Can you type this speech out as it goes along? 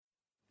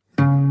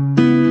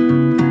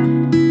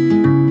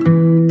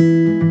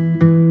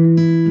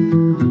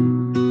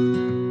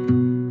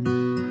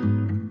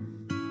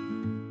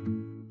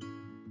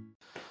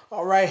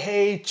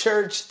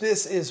Church.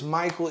 This is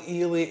Michael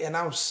Eley, and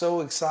I'm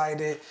so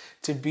excited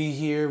to be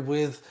here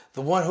with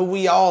the one who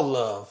we all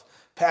love,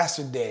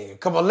 Pastor Daniel.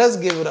 Come on, let's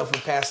give it up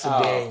for Pastor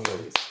Daniel.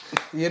 Please.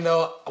 You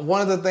know,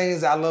 one of the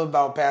things I love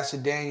about Pastor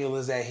Daniel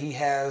is that he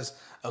has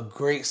a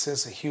great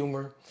sense of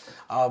humor,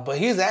 but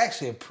he's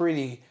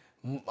actually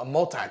a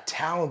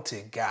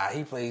multi-talented guy.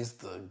 He plays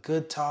the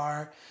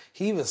guitar,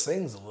 he even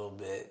sings a little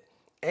bit,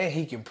 and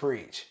he can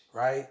preach,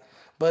 right?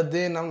 But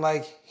then I'm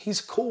like,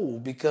 he's cool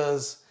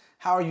because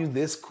how are you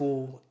this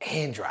cool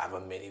and drive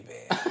a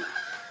minivan?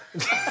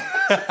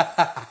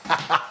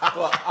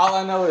 Well, all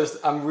I know is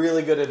I'm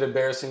really good at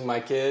embarrassing my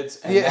kids,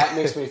 and that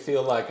makes me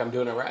feel like I'm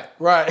doing it right.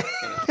 Right.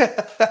 You know?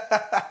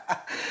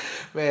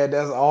 Man,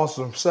 that's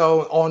awesome.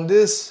 So on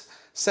this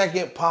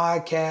second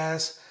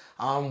podcast,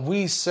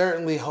 we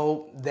certainly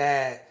hope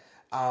that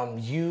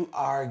you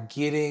are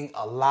getting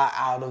a lot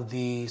out of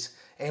these,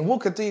 and we'll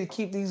continue to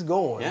keep these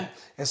going. Yeah.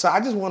 And so I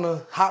just want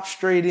to hop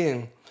straight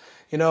in.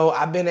 You know,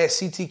 I've been at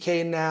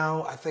CTK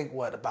now, I think,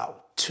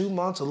 about 2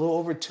 months, a little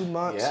over 2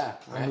 months. Yeah,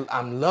 right.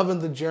 I'm loving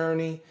the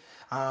journey.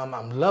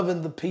 I'm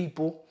loving the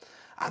people.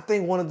 I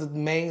think one of the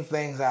main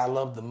things I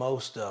love the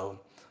most, though,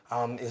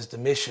 is the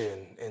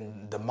mission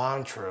and the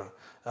mantra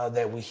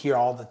that we hear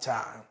all the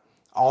time.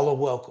 All are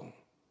welcome,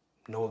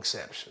 no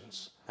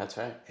exceptions. That's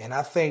right. And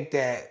I think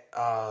that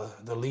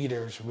the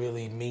leaders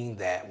really mean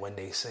that when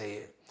they say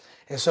it.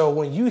 And so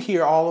when you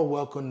hear all are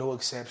welcome, no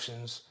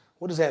exceptions,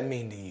 what does that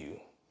mean to you?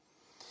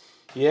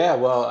 Yeah,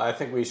 well, I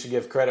think we should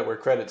give credit where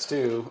credit's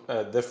due.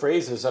 The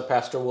phrase is a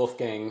Pastor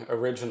Wolfgang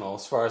original,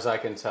 as far as I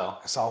can tell.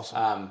 That's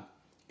awesome.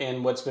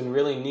 And what's been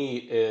really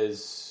neat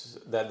is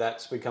that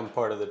that's become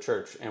part of the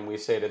church, and we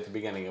say it at the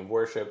beginning of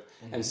worship.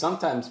 Mm-hmm. And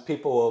sometimes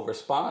people will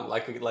respond,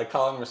 like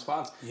call and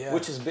response,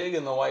 which is big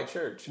in the white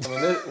church. I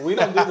mean, we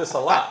don't do this a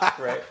lot,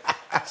 right?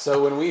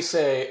 So when we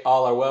say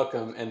all are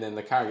welcome, and then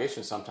the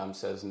congregation sometimes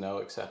says no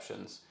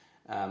exceptions,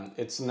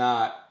 it's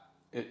not...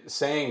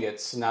 saying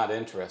it's not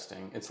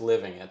interesting, it's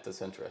living it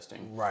that's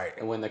interesting. Right.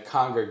 And when the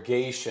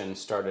congregation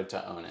started to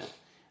own it,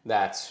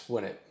 that's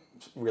when it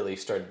really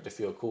started to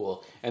feel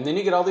cool. And then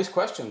you get all these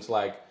questions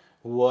like,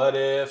 what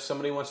if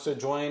somebody wants to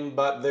join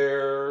but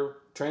they're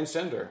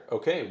transgender?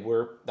 Okay,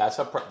 that's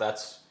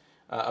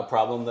a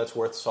problem that's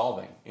worth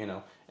solving, you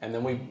know. And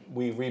then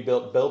we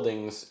rebuilt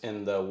buildings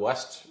in the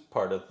west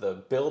part of the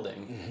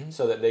building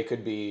so that they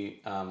could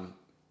be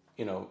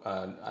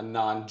a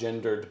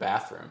non-gendered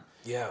bathroom.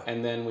 Yeah.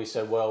 And then we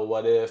said, well,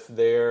 what if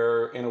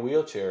they're in a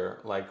wheelchair,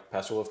 like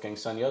Pastor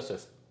Wolfgang's son,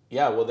 Joseph?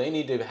 Yeah, well, they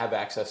need to have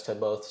access to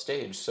both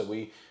stages. So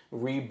we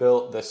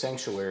rebuilt the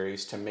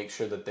sanctuaries to make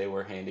sure that they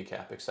were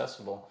handicap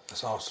accessible.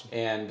 That's awesome.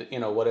 And, you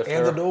know, what if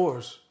And the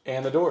doors.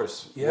 And the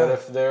doors. Yeah. What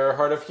if they're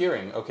hard of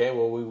hearing? Okay,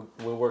 well,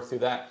 we work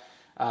through that.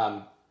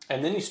 And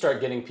then you start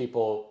getting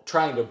people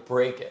trying to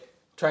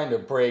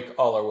break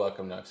all are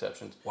welcome, no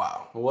exceptions.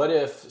 Wow. What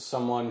if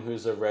someone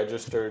who's a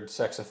registered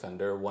sex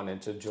offender wanted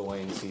to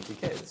join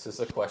CTK? This is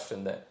a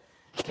question that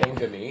came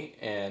to me,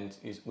 and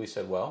we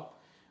said, well,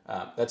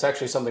 that's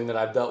actually something that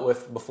I've dealt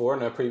with before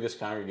in a previous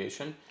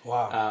congregation.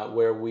 Wow.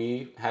 Where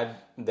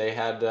they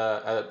had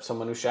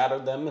someone who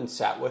shadowed them and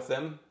sat with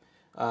them.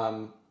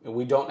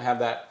 We don't have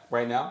that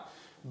right now,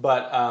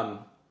 but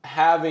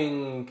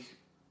having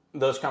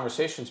those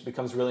conversations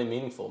becomes really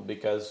meaningful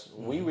because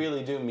we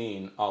really do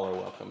mean all are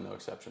welcome, no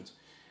exceptions.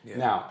 Yeah.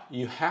 Now,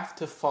 you have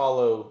to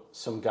follow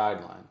some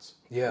guidelines.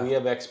 Yeah. We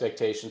have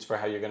expectations for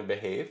how you're going to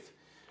behave.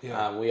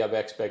 Yeah. We have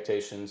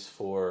expectations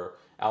for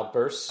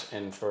outbursts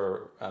and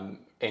for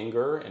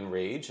anger and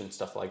rage and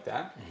stuff like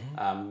that.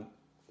 Mm-hmm.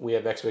 We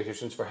have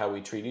expectations for how we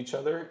treat each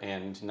other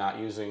and not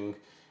using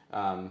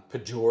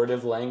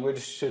pejorative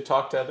language to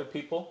talk to other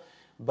people.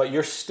 But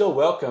you're still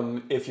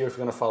welcome if you're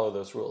going to follow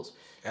those rules.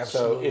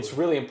 Absolutely. So it's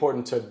really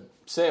important to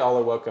say all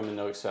are welcome and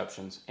no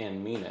exceptions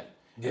and mean it.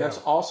 Yeah. And it's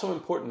also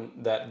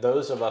important that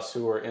those of us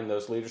who are in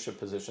those leadership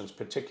positions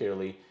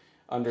particularly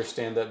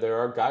understand that there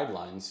are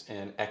guidelines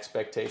and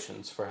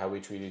expectations for how we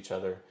treat each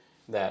other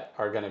that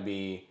are going to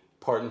be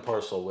part and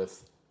parcel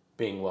with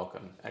being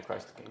welcome at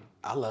Christ the King.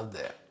 I love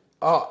that.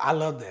 Oh, I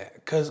love that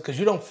because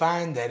you don't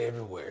find that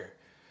everywhere,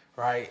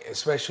 right?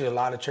 Especially a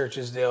lot of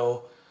churches,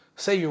 they'll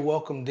say you're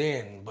welcomed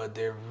in, but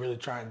they're really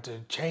trying to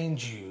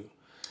change you.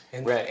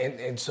 And, right.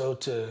 and so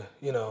to,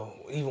 you know,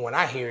 even when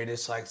I hear it,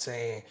 it's like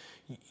saying,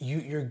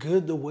 you're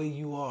good the way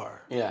you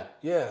are. Yeah.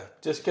 Yeah.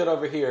 Just get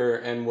over here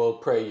and we'll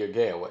pray your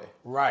gay away.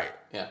 Right.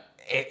 Yeah.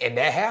 And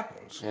that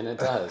happens. And it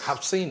does.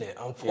 I've seen it,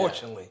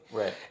 unfortunately. Yeah.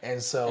 Right. And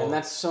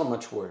that's so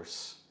much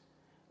worse.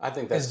 I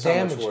think that's so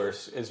damaging. Much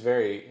worse. It's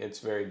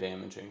very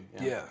damaging.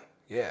 Yeah.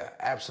 Yeah,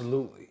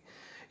 absolutely.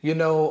 You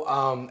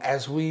know,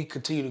 as we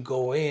continue to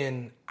go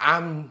in,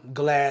 I'm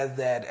glad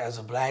that as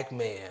a black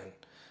man,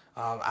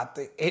 I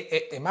think,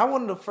 am I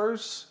one of the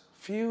first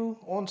few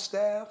on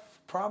staff,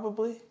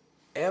 probably,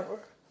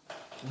 ever?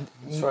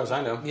 As far as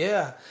I know.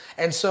 Yeah.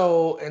 And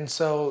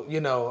so,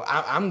 you know,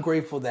 I'm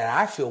grateful that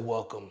I feel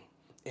welcome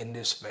in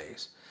this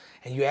space.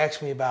 And you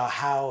asked me about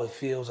how it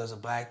feels as a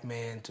black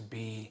man to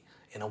be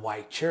in a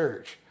white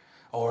church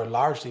or a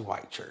largely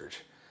white church.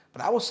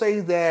 But I would say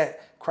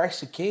that Christ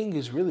the King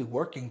is really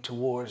working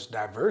towards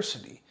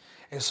diversity.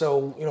 And so,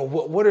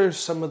 what are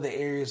some of the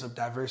areas of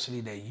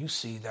diversity that you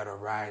see that are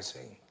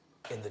rising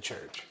in the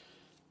church?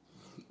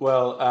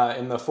 Well,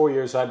 in the 4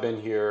 years I've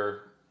been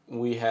here,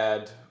 we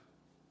had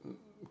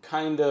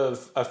kind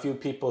of a few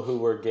people who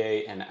were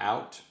gay and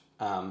out,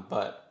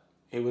 but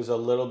it was a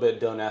little bit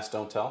don't ask,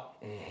 don't tell.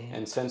 Mm-hmm.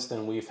 And since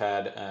then, we've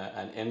had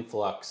an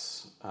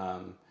influx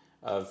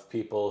of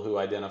people who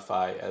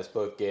identify as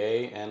both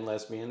gay and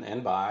lesbian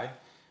and bi,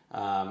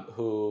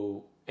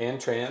 and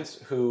trans,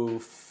 who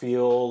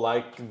feel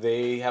like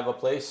they have a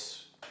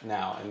place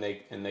now and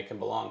they can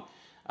belong.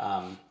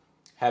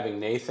 Having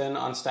Nathan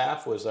on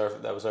staff was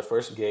our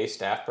first gay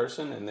staff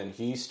person, and then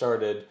he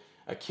started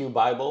a Q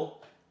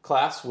Bible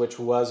class, which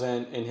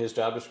wasn't in his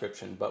job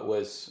description, but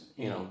was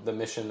the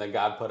mission that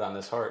God put on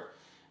his heart.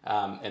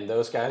 And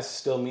those guys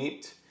still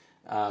meet,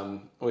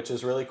 which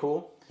is really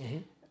cool. Mm-hmm.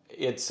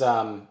 It's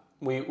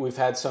we've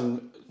had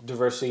some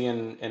diversity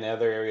in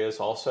other areas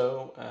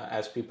also,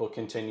 as people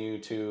continue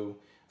to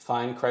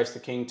find Christ the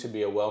King to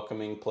be a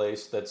welcoming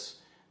place that's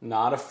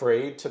not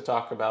afraid to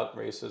talk about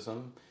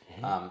racism.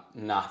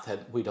 Mm-hmm. Not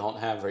that we don't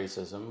have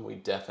racism, we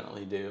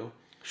definitely do.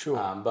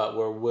 Sure. But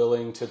we're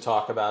willing to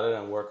talk about it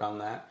and work on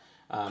that.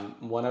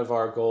 One of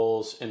our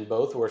goals in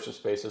both worship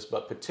spaces,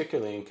 but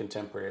particularly in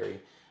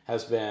contemporary,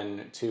 has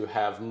been to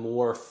have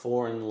more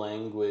foreign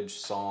language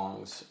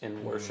songs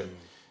in worship.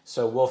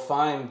 So we'll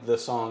find the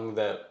song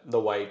that the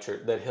white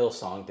church, that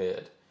Hillsong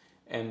did,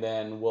 and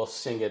then we'll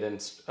sing it in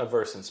a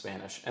verse in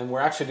Spanish. And we're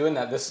actually doing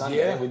that this Sunday.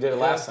 Yeah, we did it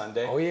last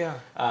Sunday. Oh, yeah.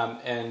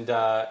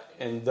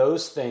 And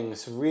those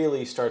things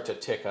really start to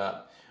tick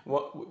up.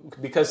 Well,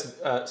 because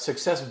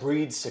success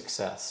breeds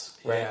success,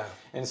 right? Yeah.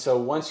 And so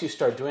once you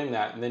start doing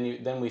that, and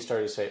then we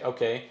started to say,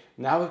 okay,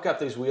 now we've got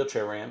these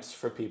wheelchair ramps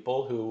for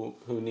people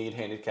who need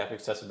handicap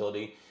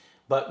accessibility,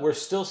 but we're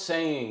still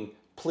saying,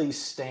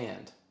 please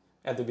stand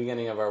at the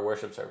beginning of our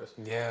worship service.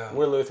 Yeah.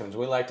 We're Lutherans.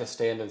 We like to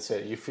stand and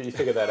sit. You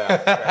figure that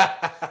out,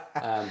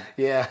 right?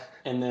 Yeah.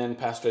 And then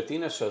Pastor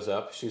Athena shows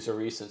up. She's a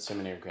recent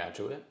seminary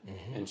graduate.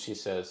 Mm-hmm. And she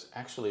says,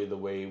 actually, the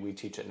way we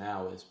teach it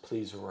now is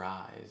please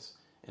rise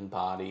in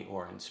body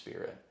or in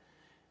spirit.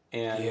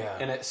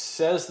 And it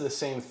says the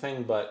same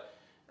thing, but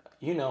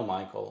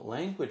Michael,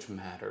 language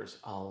matters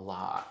a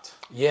lot.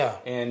 Yeah.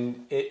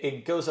 And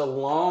it goes a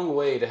long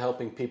way to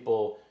helping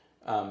people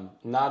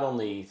not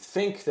only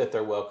think that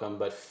they're welcome,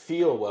 but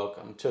feel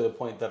welcome, to the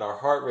point that our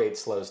heart rate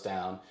slows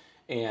down.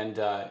 And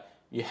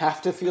you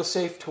have to feel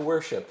safe to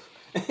worship.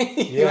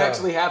 You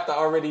actually have to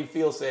already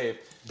feel safe.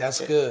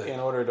 That's good. In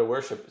order to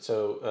worship.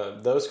 So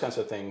those kinds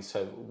of things,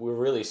 we're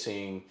really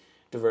seeing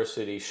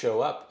diversity show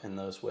up in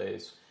those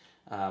ways.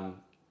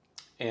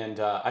 And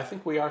I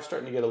think we are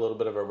starting to get a little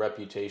bit of a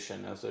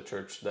reputation as a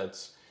church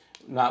that's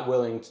not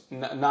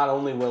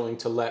only willing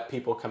to let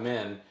people come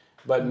in,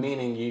 but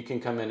meaning you can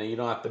come in and you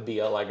don't have to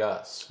be like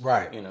us.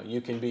 Right.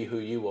 You can be who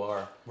you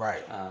are.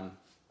 Right.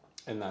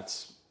 And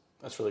that's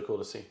really cool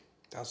to see.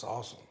 That's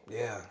awesome.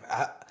 Yeah.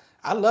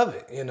 I love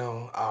it.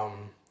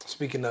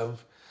 Speaking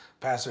of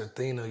Pastor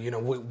Athena,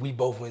 we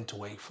both went to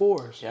Wake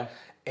Forest. Yeah.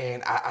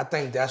 And I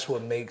think that's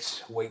what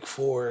makes Wake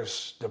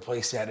Forest the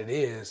place that it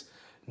is.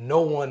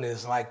 No one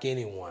is like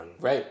anyone.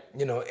 Right.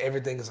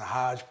 Everything is a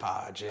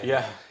hodgepodge. And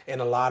yeah. In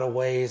a lot of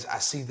ways, I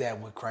see that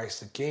with Christ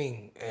the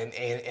King.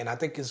 And I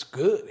think it's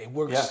good. It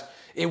works.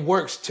 Yeah. It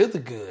works to the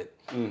good,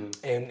 mm-hmm.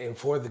 and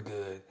for the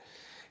good.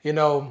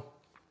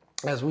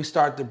 As we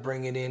start to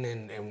bring it in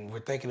and we're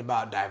thinking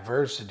about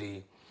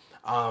diversity,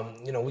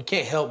 we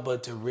can't help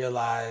but to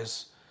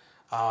realize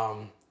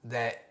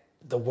that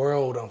the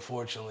world,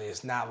 unfortunately,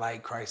 is not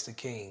like Christ the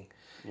King,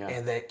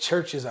 and that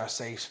churches are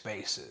safe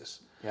spaces.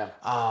 Yeah.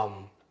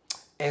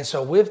 And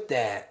so with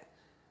that,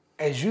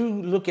 as you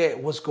look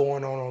at what's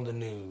going on the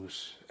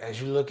news,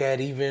 as you look at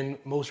even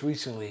most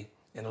recently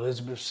in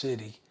Elizabeth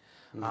City,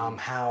 mm-hmm.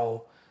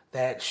 How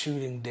that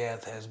shooting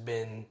death has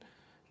been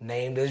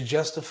named as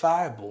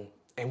justifiable.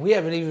 And we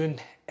haven't even,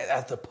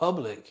 as the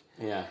public,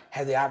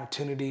 had the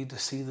opportunity to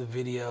see the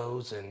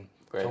videos.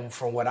 And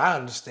from what I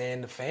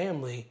understand, the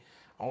family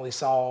only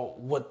saw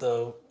what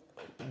the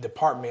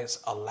departments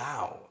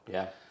allowed.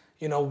 Yeah.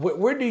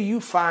 Where do you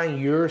find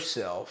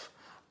yourself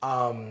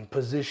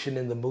positioned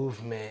in the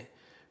movement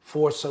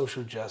for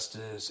social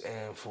justice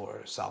and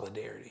for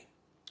solidarity?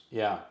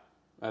 Yeah,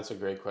 that's a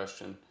great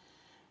question.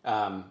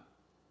 And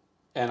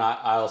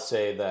I'll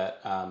say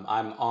that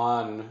I'm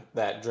on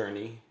that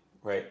journey,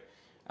 right?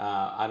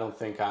 I don't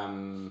think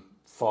I'm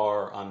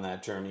far on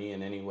that journey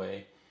in any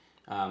way.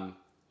 And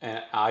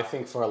I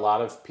think for a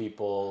lot of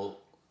people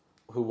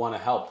who want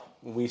to help,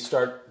 we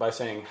start by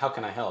saying, how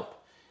can I help?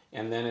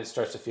 And then it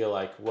starts to feel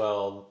like,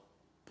 well,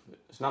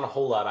 there's not a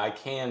whole lot I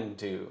can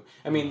do.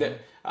 I mean, mm-hmm.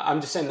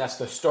 I'm just saying that's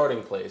the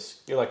starting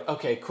place. You're like,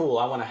 okay, cool,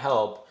 I want to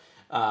help.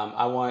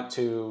 I want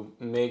to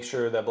make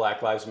sure that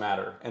Black Lives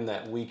Matter and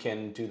that we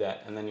can do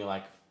that. And then you're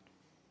like,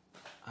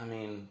 I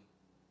mean,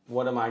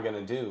 what am I going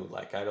to do?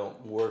 Like, I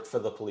don't work for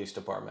the police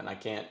department. I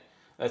can't.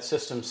 That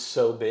system's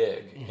so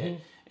big. Mm-hmm.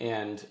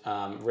 And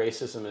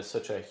racism is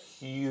such a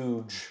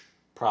huge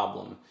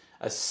problem,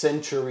 a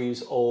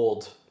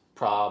centuries-old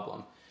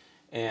problem.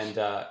 And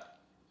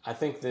I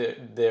think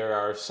that there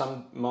are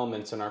some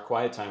moments in our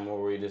quiet time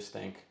where we just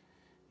think,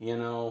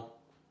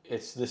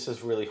 this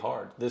is really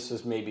hard. This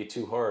is maybe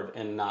too hard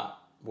and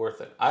not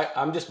worth it.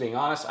 I'm just being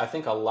honest. I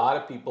think a lot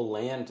of people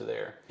land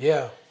there.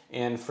 Yeah.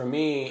 And for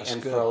me, That's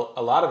and good. for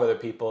a lot of other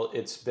people,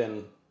 it's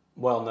been,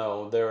 well,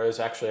 no, there is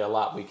actually a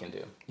lot we can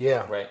do.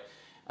 Yeah. Right?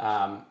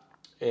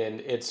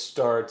 And it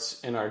starts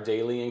in our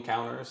daily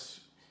encounters.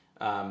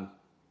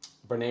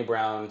 Brene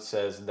Brown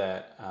says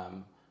that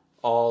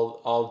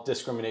all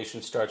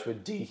discrimination starts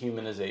with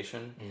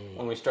dehumanization.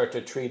 When we start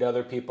to treat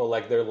other people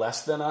like they're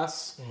less than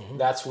us,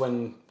 that's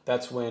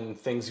when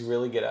things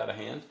really get out of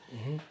hand.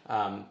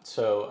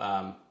 So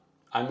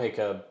I make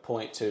a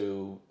point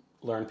to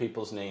learn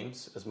people's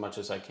names as much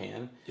as I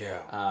can.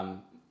 Yeah.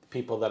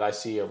 People that I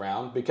see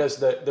around, because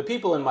the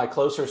people in my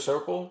closer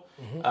circle,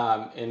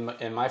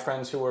 in my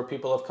friends who are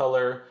people of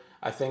color,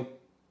 I think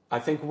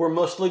we're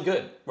mostly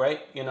good,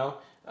 right?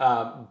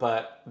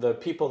 But the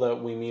people that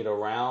we meet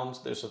around,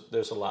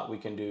 there's a lot we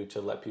can do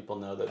to let people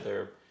know that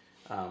they're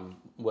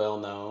well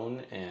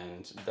known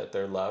and that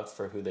they're loved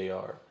for who they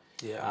are.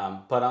 Yeah.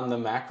 But on the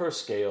macro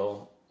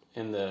scale,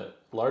 in the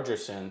larger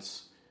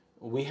sense,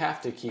 we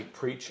have to keep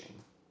preaching.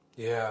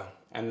 Yeah.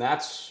 And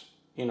that's,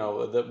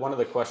 one of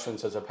the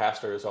questions as a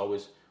pastor is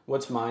always,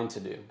 what's mine to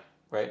do,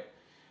 right?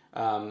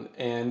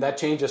 And that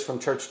changes from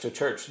church to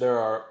church. There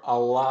are a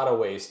lot of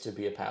ways to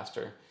be a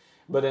pastor.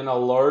 But in a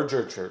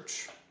larger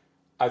church,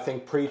 I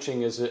think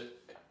preaching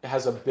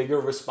has a bigger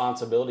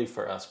responsibility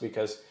for us,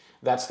 because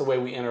that's the way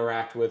we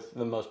interact with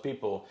the most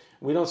people.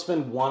 We don't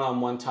spend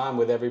one-on-one time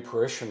with every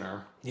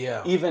parishioner.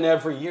 Yeah. Even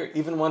every year,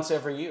 even once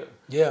every year.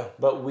 Yeah.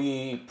 But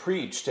we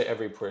preach to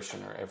every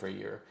parishioner every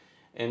year.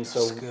 And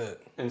That's good.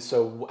 And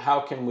so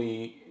how can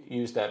we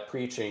use that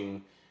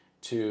preaching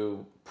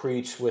to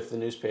preach with the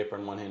newspaper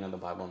in one hand and the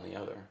Bible in the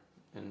other?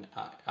 And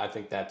I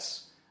think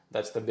that's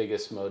the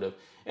biggest motive.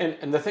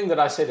 And the thing that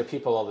I say to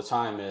people all the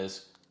time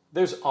is,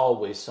 there's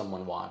always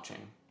someone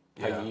watching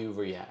how you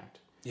react.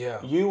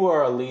 Yeah. You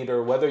are a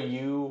leader, whether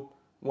you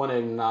want to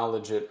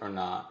acknowledge it or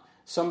not.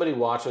 Somebody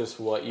watches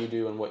what you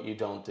do and what you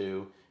don't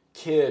do.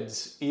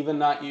 Kids, even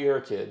not your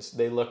kids,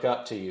 they look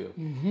up to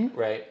you,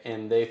 right?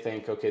 And they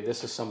think, okay,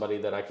 this is somebody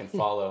that I can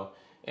follow.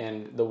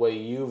 And the way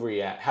you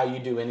react, how you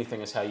do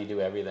anything is how you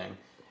do everything.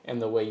 And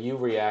the way you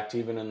react,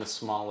 even in the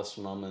smallest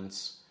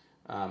moments,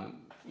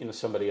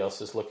 somebody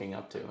else is looking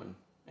up to,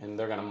 and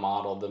they're going to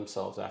model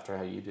themselves after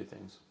how you do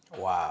things.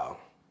 Wow.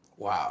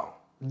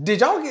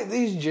 Did y'all get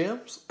these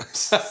gems?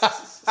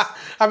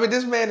 I mean,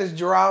 this man is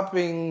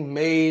dropping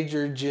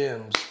major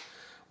gems.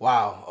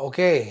 Wow.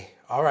 Okay.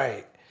 All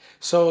right.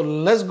 So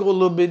let's go a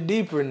little bit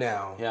deeper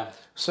now. Yeah.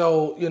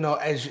 So,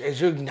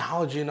 as you're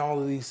acknowledging all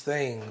of these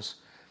things,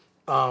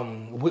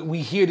 we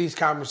hear these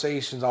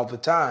conversations all the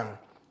time.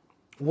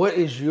 What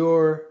is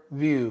your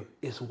view?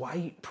 Is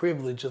white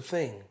privilege a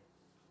thing?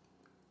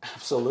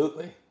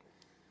 Absolutely.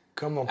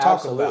 Come on,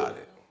 talk about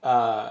it.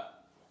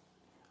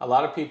 A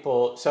lot of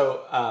people,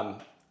 so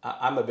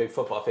I'm a big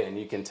football fan,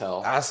 you can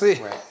tell. I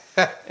see. Right.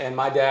 And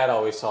my dad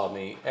always taught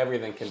me,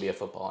 everything can be a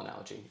football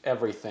analogy.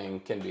 Everything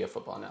can be a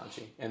football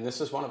analogy. And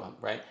this is one of them,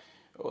 right?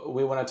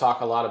 We want to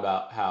talk a lot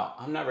about how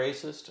I'm not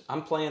racist.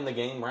 I'm playing the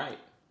game right.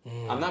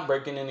 I'm not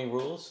breaking any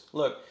rules.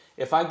 Look,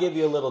 if I give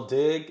you a little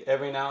dig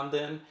every now and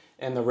then,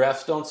 and the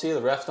refs don't see it,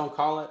 the refs don't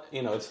call it,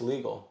 it's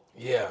legal.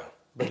 Yeah.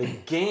 But the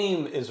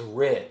game is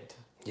rigged.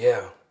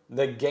 Yeah.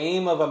 The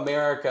game of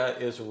America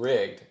is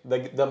rigged.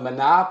 The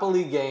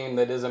monopoly game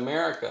that is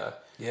America.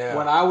 Yeah.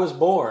 When I was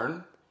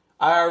born,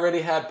 I already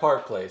had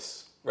Park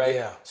Place, right?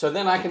 Yeah. So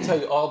then I can tell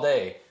you all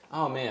day,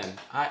 oh man,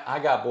 I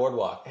got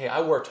Boardwalk. Hey,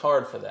 I worked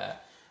hard for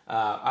that.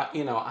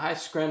 I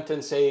scrimped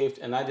and saved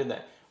and I did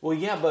that. Well,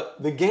 yeah,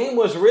 but the game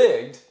was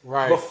rigged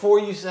before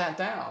you sat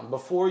down,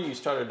 before you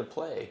started to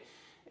play.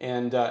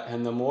 And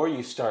the more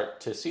you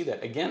start to see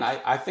that, again,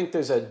 I think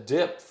there's a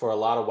dip for a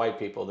lot of white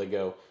people that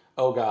go,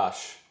 oh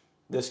gosh,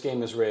 this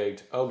game is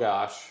rigged. Oh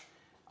gosh,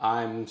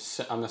 I'm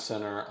the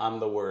sinner. I'm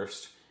the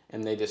worst.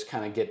 And they just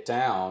kind of get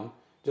down,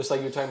 just like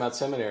you were talking about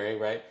seminary,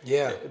 right?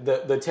 Yeah.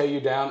 They tear you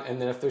down,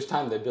 and then if there's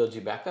time, they build you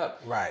back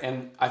up. Right.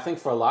 And I think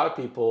for a lot of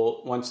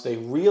people, once they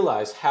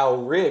realize how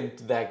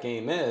rigged that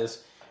game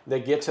is, they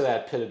get to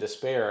that pit of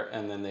despair,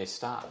 and then they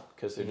stop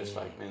because they're just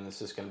like, man,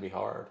 this is going to be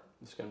hard.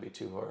 It's going to be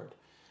too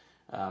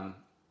hard.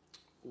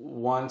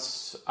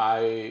 Once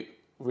I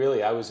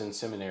was in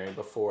seminary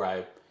before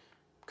I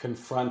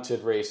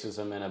confronted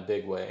racism in a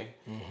big way.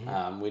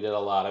 We did a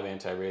lot of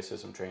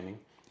anti-racism training.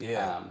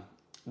 Yeah.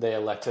 They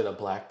elected a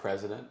black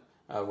president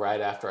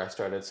right after I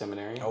started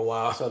seminary. Oh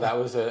wow! So that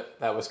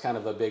was kind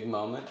of a big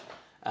moment,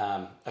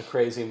 a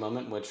crazy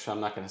moment, which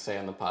I'm not going to say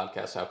on the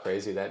podcast how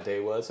crazy that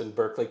day was in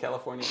Berkeley,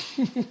 California.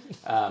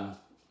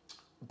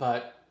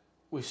 But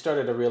we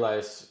started to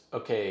realize,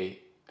 okay,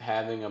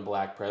 having a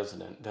black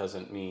president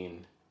doesn't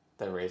mean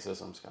that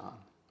racism's gone.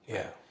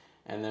 Yeah.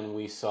 And then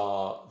we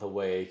saw the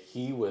way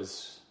he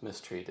was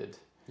mistreated.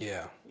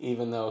 Yeah.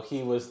 Even though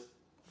he was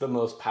the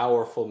most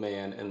powerful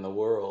man in the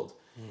world.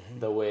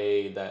 the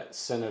way that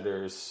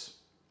senators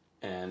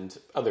and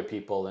other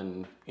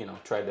people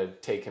tried to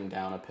take him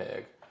down a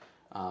peg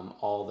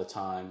all the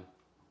time.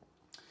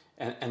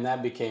 And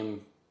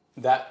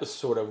that was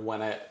sort of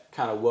when it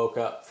kind of woke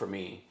up for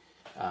me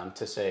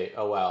to say,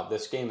 oh wow,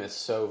 this game is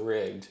so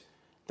rigged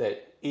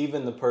that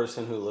even the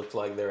person who looked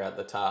like they're at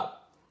the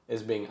top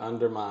is being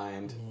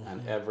undermined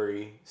on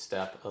every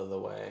step of the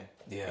way.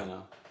 Yeah.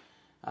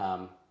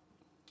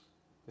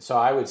 So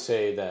I would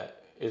say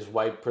that, is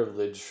white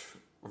privilege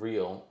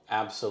real?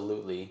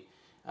 Absolutely.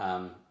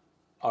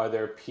 Are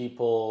there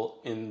people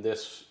in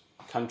this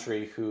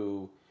country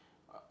who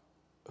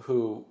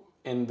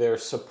in their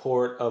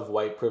support of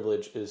white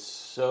privilege is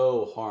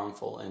so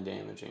harmful and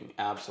damaging?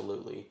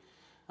 Absolutely.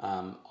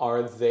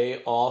 Are they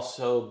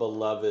also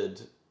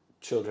beloved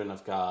children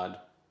of God?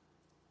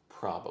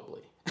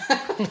 Probably.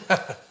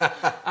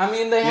 I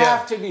mean, they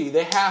have to be.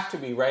 They have to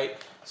be, right?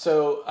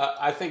 So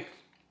I think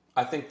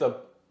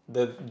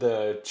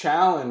the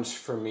challenge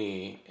for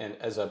me, and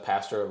as a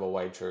pastor of a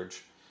white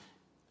church,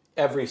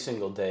 every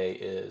single day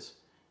is,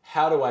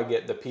 how do I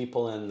get the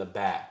people in the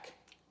back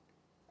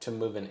to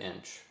move an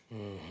inch?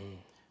 Mm-hmm.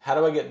 How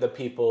do I get the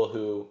people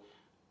who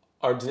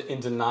are in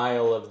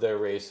denial of their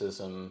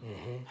racism,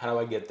 how do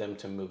I get them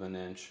to move an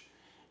inch?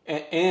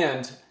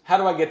 And how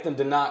do I get them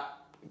to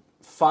not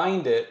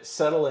find it,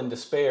 settle in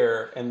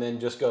despair, and then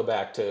just go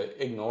back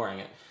to ignoring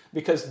it?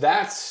 Because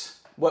that's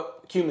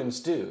what humans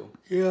do.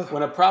 Yeah.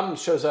 When a problem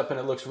shows up and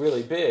it looks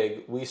really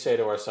big, we say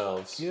to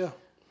ourselves,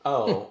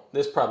 oh,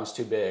 this problem's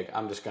too big.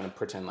 I'm just going to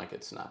pretend like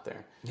it's not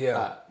there.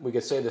 Yeah. We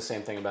could say the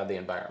same thing about the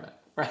environment,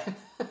 right?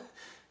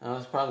 Oh,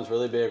 this problem's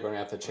really big. We're going to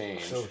have to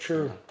change. So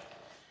true.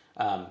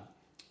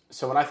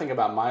 So when I think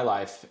about my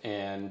life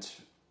and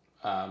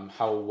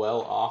how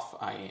well off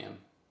I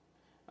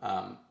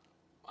am,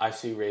 I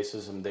see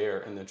racism there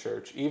in the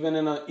church, even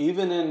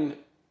in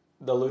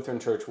the Lutheran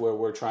church where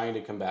we're trying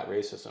to combat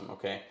racism.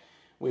 Okay,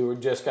 we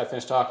just got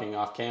finished talking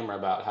off camera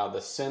about how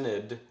the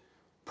Synod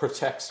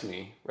protects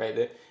me.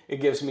 Right, it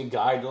gives me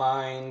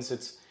guidelines.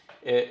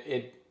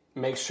 It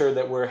makes sure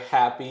that we're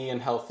happy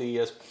and healthy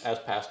as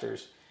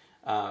pastors.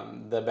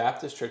 The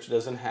Baptist church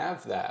doesn't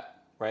have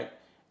that. Right.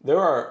 There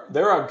are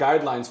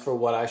guidelines for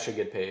what I should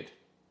get paid.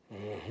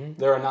 Mm-hmm.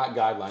 There are not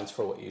guidelines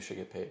for what you should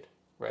get paid,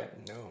 right?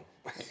 No.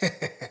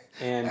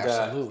 And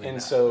Absolutely and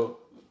not. so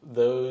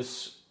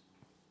those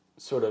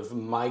sort of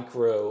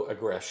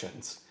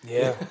microaggressions,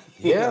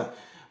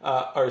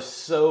 are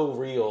so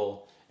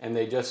real, and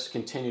they just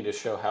continue to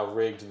show how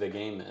rigged the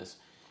game is.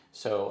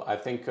 So I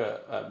think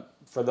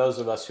for those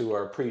of us who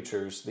are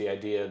preachers, the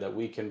idea that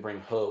we can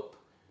bring hope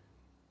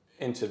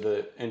into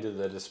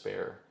the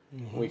despair.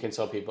 Mm-hmm. We can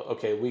tell people,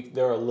 okay,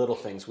 there are little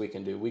things we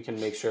can do. We can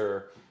make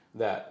sure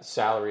that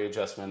salary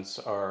adjustments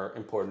are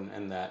important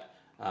and that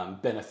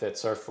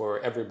benefits are for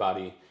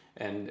everybody.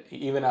 And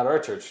even at our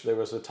church, there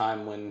was a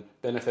time when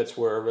benefits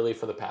were really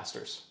for the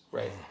pastors,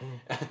 right?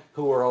 Mm-hmm.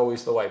 Who were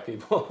always the white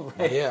people,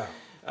 right? Yeah.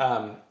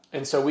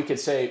 And so we could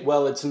say,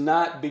 well, it's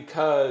not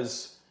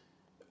because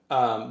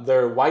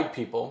they're white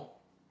people.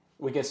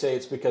 We can say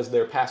it's because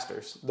they're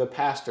pastors. The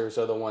pastors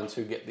are the ones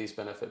who get these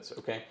benefits,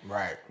 okay?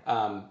 Right.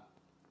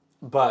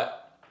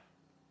 But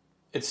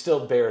it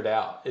still bears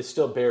out. It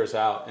still bears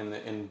out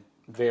in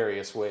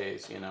various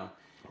ways,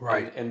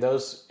 Right. And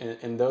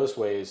in those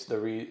ways,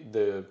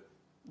 the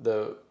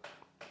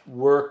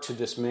work to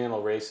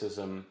dismantle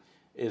racism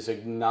is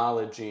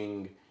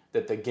acknowledging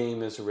that the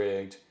game is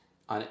rigged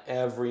on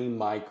every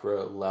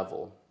micro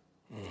level.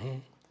 Mm-hmm.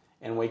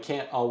 And we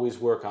can't always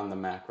work on the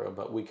macro,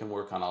 but we can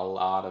work on a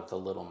lot of the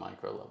little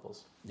micro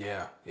levels.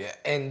 Yeah.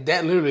 And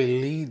that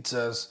literally leads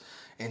us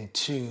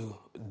into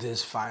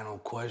this final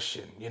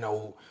question.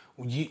 You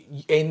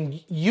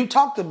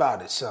talked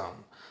about it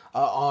some,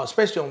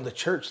 especially on the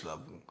church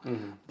level.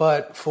 Mm-hmm.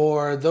 But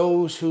for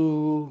those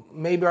who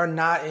maybe are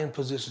not in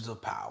positions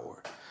of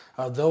power,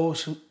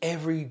 those who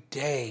every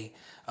day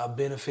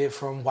benefit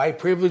from white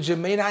privilege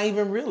and may not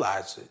even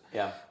realize it.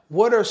 Yeah.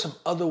 What are some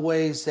other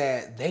ways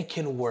that they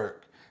can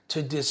work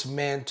to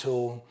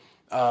dismantle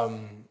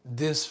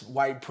this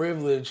white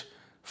privilege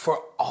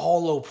for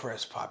all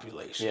oppressed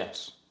populations?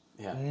 Yes.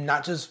 Yeah.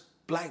 Not just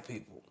black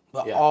people,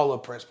 but all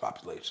oppressed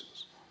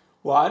populations.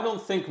 Well, I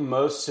don't think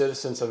most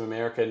citizens of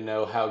America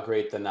know how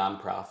great the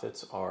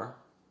nonprofits are.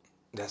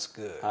 That's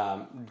good.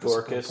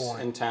 Dorcas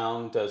in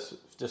town does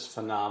just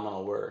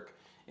phenomenal work.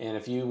 And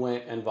if you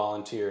went and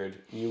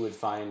volunteered, you would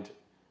find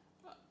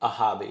a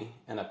hobby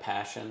and a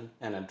passion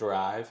and a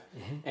drive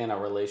and a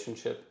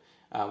relationship.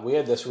 We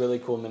had this really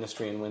cool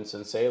ministry in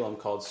Winston-Salem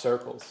called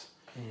Circles.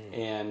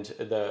 And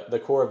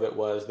the core of it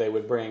was they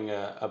would bring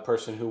a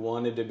person who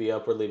wanted to be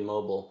upwardly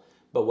mobile,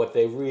 but what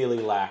they really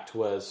lacked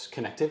was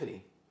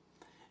connectivity.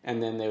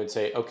 And then they would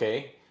say,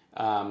 okay,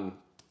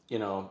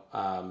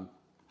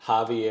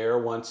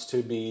 Javier wants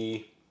to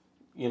be,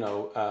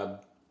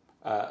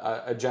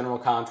 a general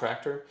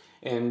contractor,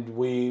 and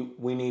we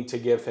need to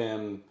give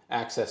him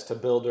access to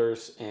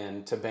builders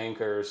and to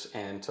bankers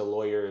and to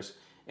lawyers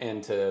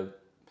and to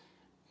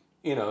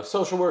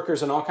social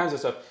workers and all kinds of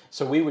stuff.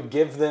 So we would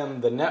give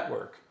them the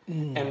network.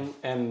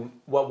 And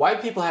what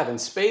white people have in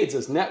spades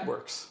is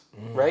networks,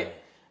 right?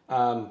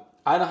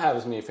 I don't have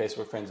as many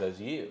Facebook friends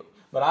as you,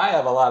 but I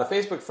have a lot of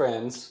Facebook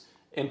friends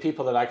and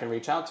people that I can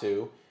reach out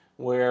to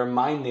where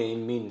my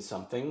name means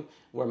something,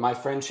 where my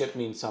friendship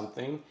means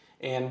something,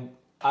 and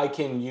I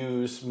can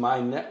use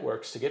my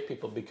networks to get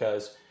people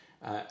because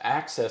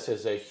access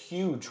is a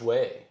huge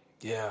way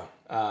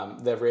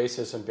that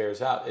racism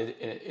bears out.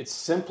 It's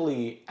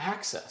simply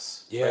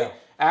access. Yeah. Right?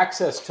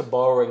 Access to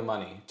borrowing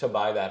money to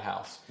buy that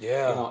house.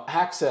 Yeah.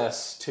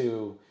 Access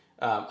to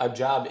a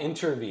job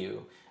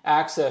interview.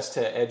 Access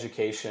to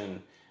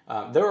education.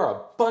 There are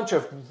a bunch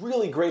of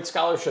really great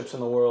scholarships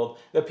in the world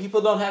that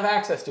people don't have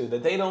access to,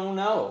 that they don't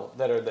know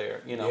that are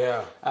there.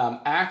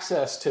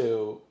 Access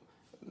to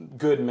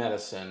good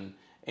medicine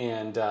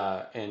and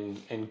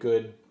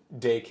good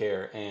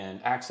daycare,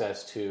 and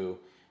access to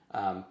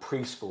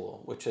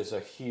preschool, which is a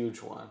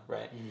huge one,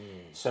 right?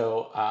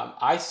 So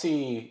I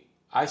see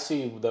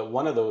that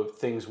one of the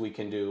things we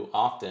can do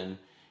often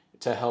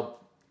to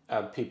help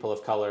people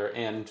of color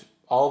and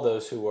all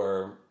those who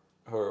are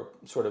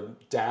sort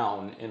of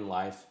down in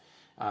life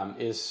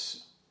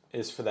is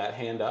for that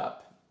hand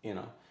up.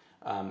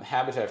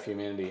 Habitat for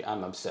Humanity,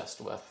 I'm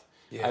obsessed with.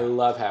 Yeah. I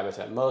love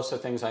Habitat. Most of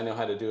the things I know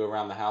how to do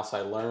around the house, I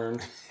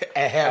learned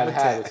at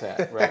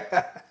Habitat, right?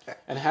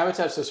 And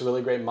Habitat's this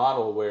really great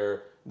model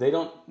where they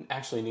don't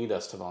actually need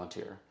us to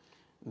volunteer.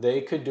 They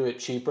could do it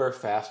cheaper,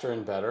 faster,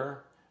 and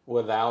better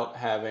without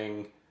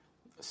having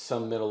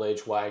some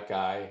middle-aged white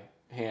guy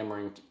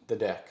hammering the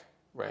deck,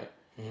 right?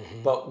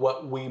 But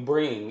what we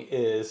bring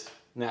is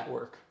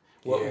network.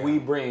 What we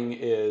bring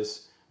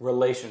is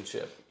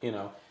relationship,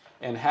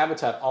 And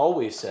Habitat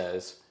always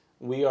says,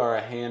 we are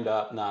a hand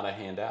up, not a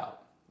handout.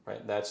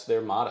 Right, that's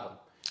their motto.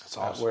 That's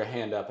awesome. We're a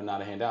hand up and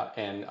not a handout.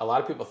 And a lot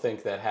of people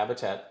think that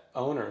Habitat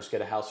owners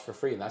get a house for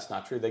free, and that's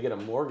not true. They get a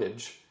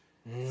mortgage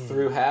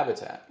through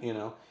Habitat.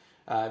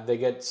 They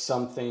get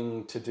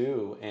something to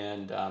do,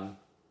 and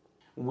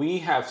we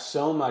have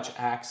so much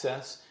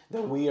access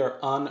that we are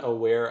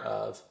unaware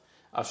of.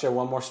 I'll share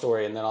one more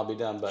story, and then I'll be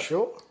done. But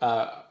sure.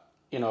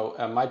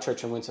 My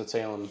church in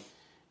Winston-Salem,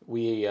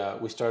 we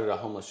started a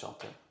homeless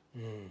shelter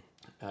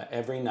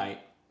every night.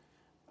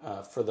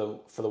 For the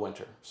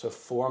winter. So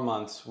 4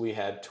 months we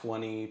had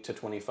 20 to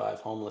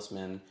 25 homeless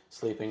men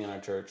sleeping in our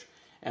church.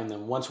 And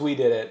then once we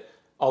did it,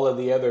 all of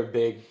the other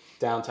big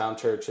downtown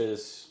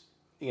churches,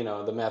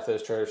 the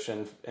Methodist Church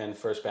and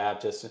First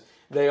Baptist,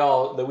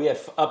 we had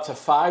up to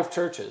 5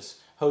 churches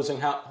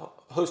hosting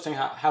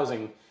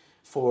housing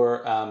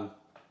for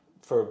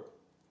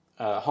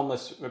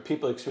homeless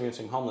people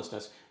experiencing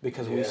homelessness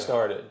because we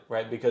started,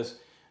 right? Because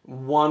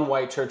one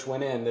white church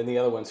went in, then the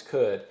other ones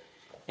could.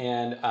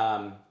 And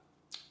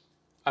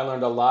I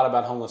learned a lot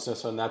about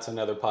homelessness, and that's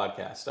another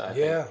podcast, I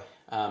think.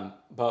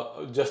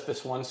 But just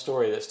this one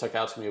story that stuck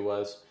out to me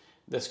was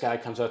this guy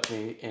comes up to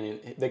me, and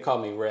they call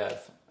me Rev.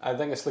 I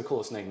think it's the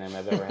coolest nickname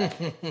I've ever had.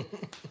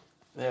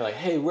 They're like,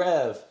 hey,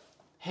 Rev,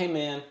 hey,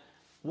 man,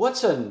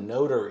 what's a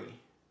notary?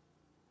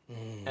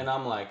 And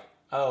I'm like,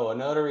 oh, a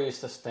notary is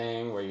this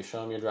thing where you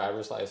show them your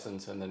driver's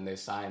license, and then they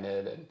sign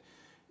it,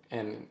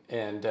 and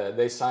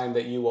they sign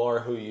that you are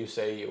who you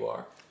say you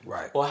are.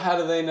 Right. Well, how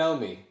do they know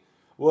me?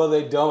 Well,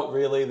 they don't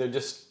really.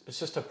 It's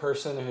just a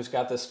person who's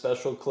got this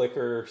special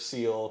clicker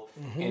seal.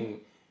 And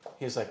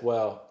he's like,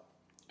 well,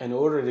 in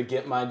order to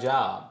get my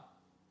job,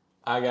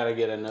 I got to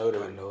get a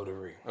notary. A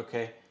notary.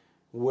 Okay.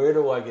 Where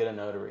do I get a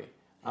notary?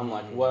 I'm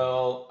like,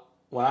 well,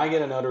 when I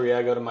get a notary,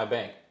 I go to my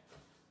bank.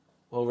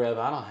 Well, Rev,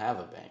 I don't have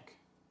a bank.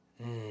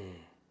 You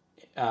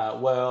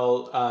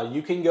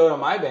can go to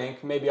my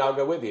bank. Maybe I'll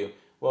go with you.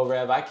 Well,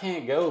 Rev, I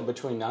can't go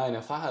between 9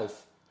 and 5.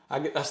 I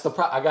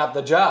got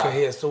the job.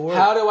 Okay, it's the work.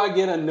 How do I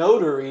get a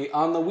notary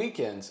on the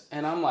weekends?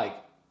 And I'm like,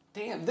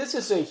 damn, this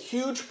is a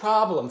huge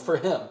problem for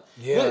him.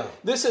 Yeah.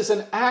 This is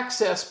an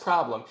access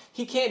problem.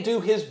 He can't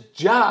do his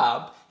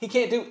job. He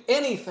can't do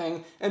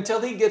anything until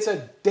he gets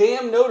a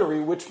damn notary,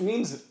 which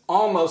means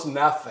almost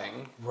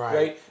nothing.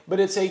 Right? But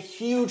it's a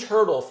huge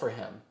hurdle for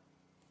him.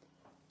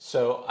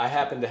 So I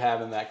happened to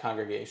have in that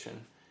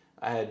congregation,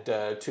 I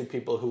had 2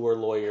 people who were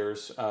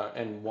lawyers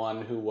and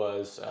one who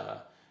was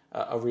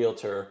a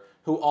realtor,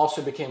 who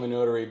also became a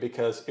notary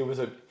because it was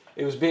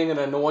being an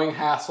annoying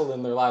hassle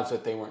in their lives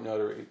that they weren't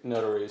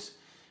notaries.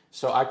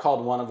 So I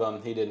called one of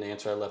them. He didn't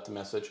answer. I left a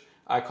message.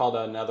 I called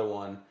another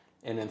one,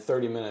 and in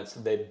 30 minutes,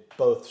 they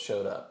both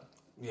showed up.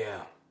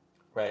 Yeah.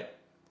 Right.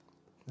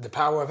 The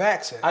power of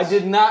access. I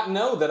did not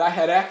know that I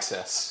had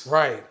access.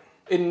 Right.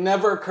 It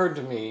never occurred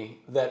to me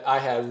that I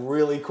had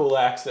really cool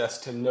access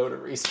to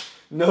notary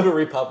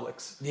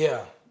publics.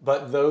 Yeah.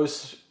 But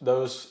those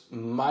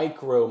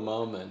micro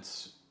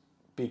moments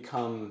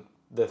become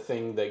the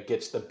thing that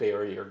gets the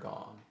barrier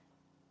gone,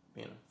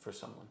 for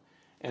someone.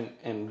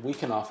 And we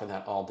can offer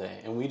that all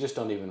day, and we just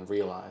don't even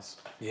realize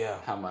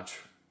how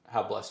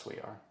blessed we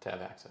are to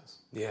have access.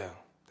 Yeah,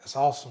 that's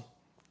awesome.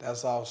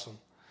 That's awesome.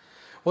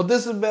 Well,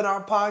 this has been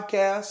our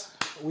podcast.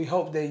 We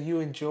hope that you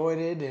enjoyed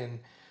it, and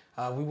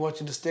we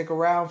want you to stick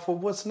around for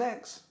what's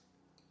next.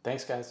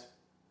 Thanks, guys.